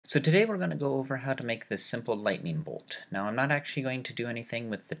So today we're going to go over how to make this simple lightning bolt. Now I'm not actually going to do anything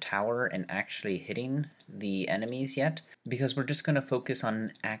with the tower and actually hitting the enemies yet, because we're just going to focus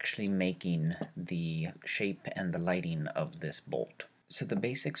on actually making the shape and the lighting of this bolt. So the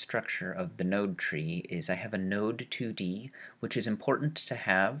basic structure of the node tree is I have a node 2D, which is important to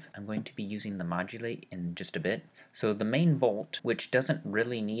have. I'm going to be using the modulate in just a bit. So the main bolt, which doesn't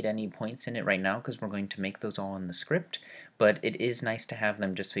really need any points in it right now because we're going to make those all in the script, but it is nice to have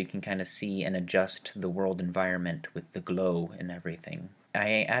them just so you can kind of see and adjust the world environment with the glow and everything.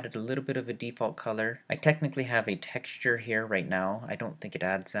 I added a little bit of a default color. I technically have a texture here right now. I don't think it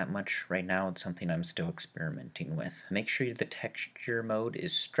adds that much right now. It's something I'm still experimenting with. Make sure the texture mode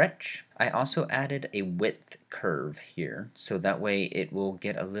is stretch. I also added a width curve here, so that way it will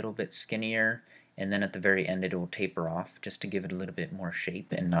get a little bit skinnier, and then at the very end it will taper off just to give it a little bit more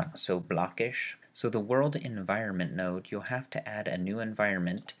shape and not so blockish. So the world environment node, you'll have to add a new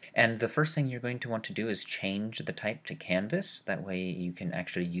environment, and the first thing you're going to want to do is change the type to canvas. That way you can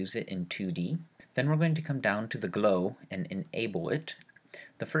actually use it in 2D. Then we're going to come down to the glow and enable it.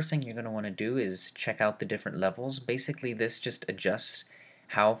 The first thing you're going to want to do is check out the different levels. Basically this just adjusts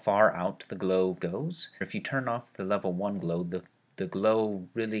how far out the glow goes. If you turn off the level 1 glow, the glow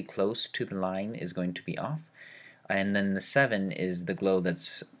really close to the line is going to be off, and then the 7 is the glow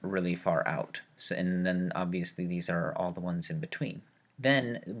that's really far out. So, and then obviously these are all the ones in between.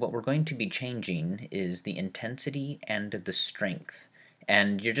 Then what we're going to be changing is the intensity and the strength.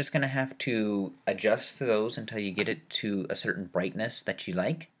 And you're just going to have to adjust those until you get it to a certain brightness that you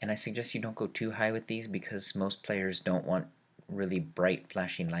like. And I suggest you don't go too high with these because most players don't want really bright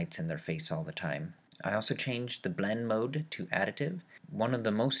flashing lights in their face all the time. I also changed the blend mode to additive. One of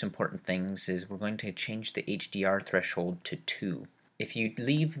the most important things is we're going to change the HDR threshold to 2. If you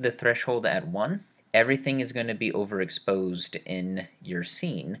leave the threshold at 1, everything is going to be overexposed in your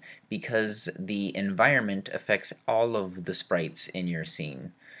scene because the environment affects all of the sprites in your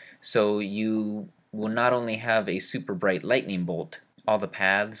scene. So you will not only have a super bright lightning bolt, all the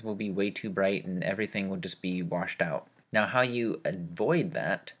paths will be way too bright and everything will just be washed out. Now how you avoid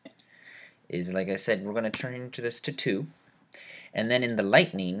that is, like I said, we're going to change this to 2, and then in the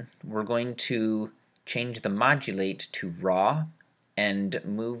lightning we're going to change the modulate to raw and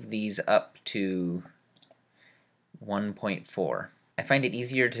move these up to 1.4. I find it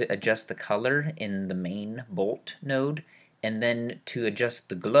easier to adjust the color in the main bolt node, and then to adjust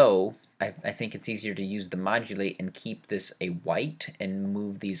the glow I think it's easier to use the modulate and keep this a white and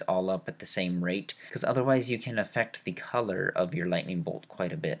move these all up at the same rate, because otherwise you can affect the color of your lightning bolt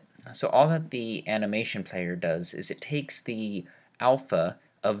quite a bit. So all that the animation player does is it takes the alpha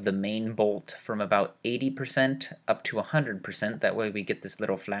of the main bolt from about 80% up to 100%, that way we get this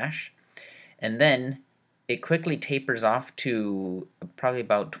little flash, and then it quickly tapers off to probably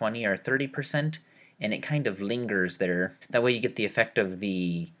about 20 or 30%, and it kind of lingers there. That way you get the effect of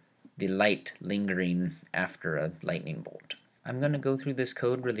the light lingering after a lightning bolt. I'm going to go through this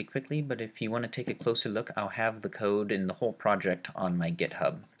code really quickly, but if you want to take a closer look, I'll have the code in the whole project on my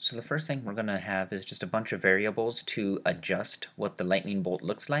GitHub. So the first thing we're going to have is just a bunch of variables to adjust what the lightning bolt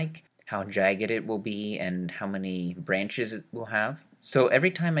looks like, how jagged it will be, and how many branches it will have. So every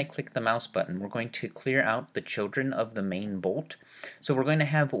time I click the mouse button, we're going to clear out the children of the main bolt. So we're going to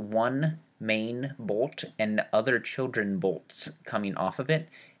have one main bolt and other children bolts coming off of it,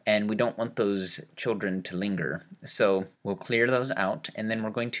 and we don't want those children to linger. So we'll clear those out, and then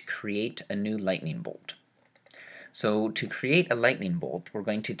we're going to create a new lightning bolt. So to create a lightning bolt, we're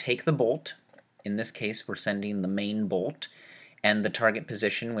going to take the bolt. In this case, we're sending the main bolt and the target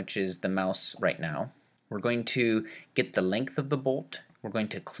position, which is the mouse right now. We're going to get the length of the bolt. We're going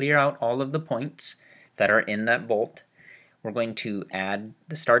to clear out all of the points that are in that bolt. We're going to add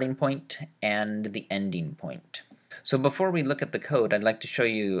the starting point and the ending point. So before we look at the code, I'd like to show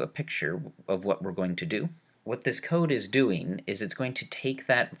you a picture of what we're going to do. What this code is doing is it's going to take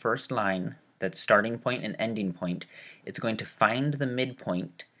that first line, that starting point and ending point, it's going to find the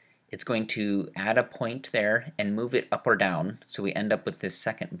midpoint, it's going to add a point there and move it up or down, so we end up with this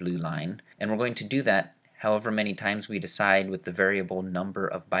second blue line, and we're going to do that however many times we decide with the variable number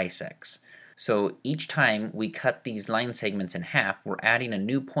of bisects. So each time we cut these line segments in half, we're adding a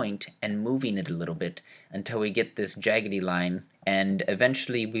new point and moving it a little bit until we get this jaggedy line, and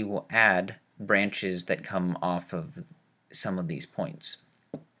eventually we will add branches that come off of some of these points.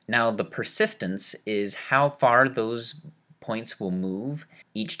 Now the persistence is how far those points will move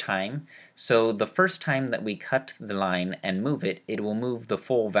each time. So the first time that we cut the line and move it, it will move the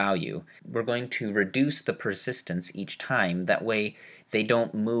full value. We're going to reduce the persistence each time. That way they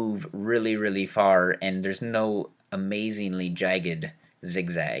don't move really, really far and there's no amazingly jagged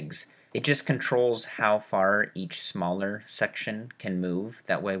zigzags. It just controls how far each smaller section can move.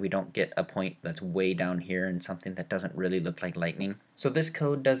 That way we don't get a point that's way down here and something that doesn't really look like lightning. So this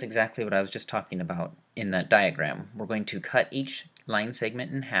code does exactly what I was just talking about in that diagram. We're going to cut each line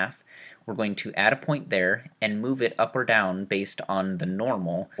segment in half. We're going to add a point there and move it up or down based on the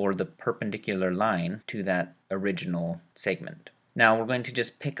normal or the perpendicular line to that original segment. Now we're going to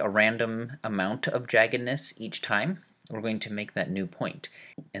just pick a random amount of jaggedness each time. We're going to make that new point.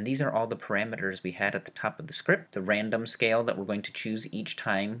 And these are all the parameters we had at the top of the script. The random scale that we're going to choose each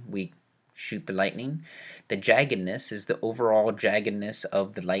time we shoot the lightning. The jaggedness is the overall jaggedness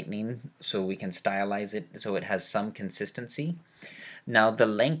of the lightning, so we can stylize it so it has some consistency. Now the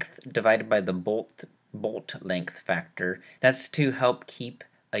length divided by the bolt length factor, that's to help keep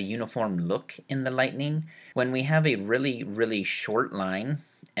a uniform look in the lightning. When we have a really short line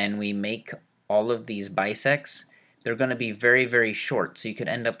and we make all of these bisects, they're going to be very short, so you could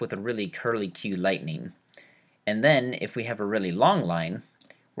end up with a really curly-Q lightning. And then if we have a really long line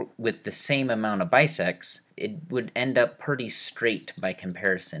with the same amount of bisects, it would end up pretty straight by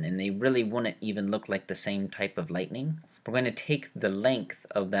comparison, and they really wouldn't even look like the same type of lightning. We're going to take the length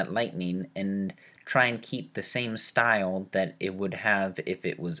of that lightning and try and keep the same style that it would have if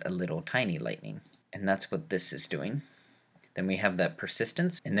it was a little tiny lightning. And that's what this is doing. Then we have that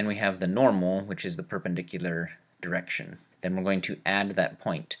persistence, and then we have the normal, which is the perpendicular direction. Then we're going to add that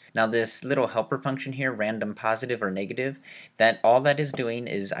point. Now this little helper function here, random positive or negative, all that is doing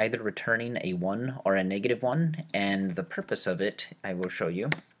is either returning a 1 or a -1, and the purpose of it I will show you.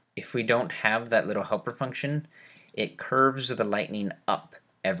 If we don't have that little helper function, it curves the lightning up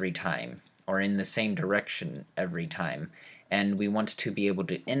every time, or in the same direction every time, and we want to be able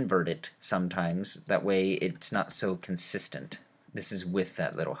to invert it sometimes, that way it's not so consistent. This is with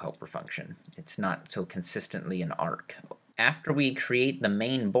that little helper function. It's not so consistently an arc. After we create the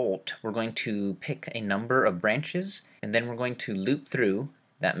main bolt, we're going to pick a number of branches, and then we're going to loop through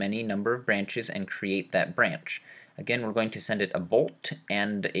that many number of branches and create that branch. Again, we're going to send it a bolt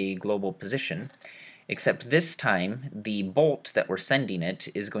and a global position, except this time the bolt that we're sending it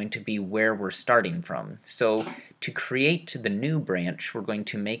is going to be where we're starting from. So to create the new branch, we're going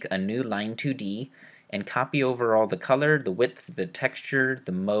to make a new line 2D and copy over all the color, the width, the texture,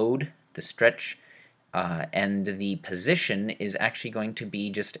 the mode, the stretch, and the position is actually going to be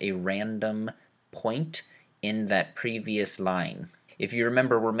just a random point in that previous line. If you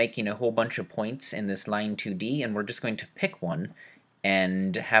remember, we're making a whole bunch of points in this line 2D, and we're just going to pick one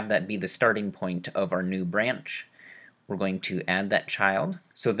and have that be the starting point of our new branch. We're going to add that child.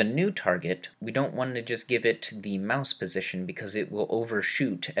 So the new target, we don't want to just give it the mouse position because it will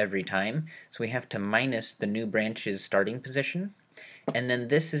overshoot every time. So we have to minus the new branch's starting position. And then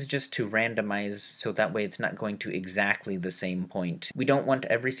this is just to randomize, so that way it's not going to exactly the same point. We don't want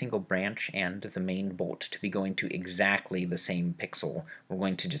every single branch and the main bolt to be going to exactly the same pixel. We're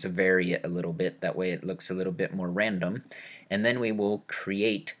going to just vary it a little bit, that way it looks a little bit more random. And then we will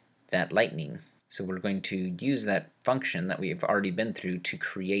create that lightning. So we're going to use that function that we've already been through to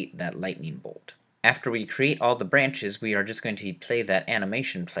create that lightning bolt. After we create all the branches, we are just going to play that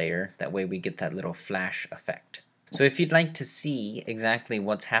animation player, that way we get that little flash effect. So if you'd like to see exactly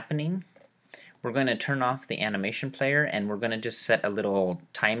what's happening, we're going to turn off the animation player and we're going to just set a little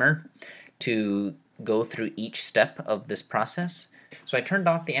timer to go through each step of this process. So I turned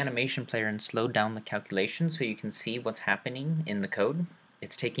off the animation player and slowed down the calculation so you can see what's happening in the code.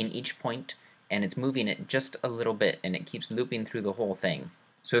 It's taking each point and it's moving it just a little bit, and it keeps looping through the whole thing.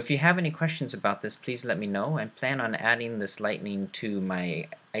 So if you have any questions about this, please let me know. I plan on adding this lightning to my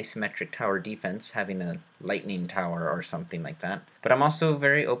isometric tower defense, having a lightning tower or something like that. But I'm also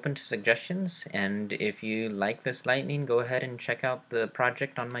very open to suggestions, and if you like this lightning, go ahead and check out the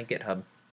project on my GitHub.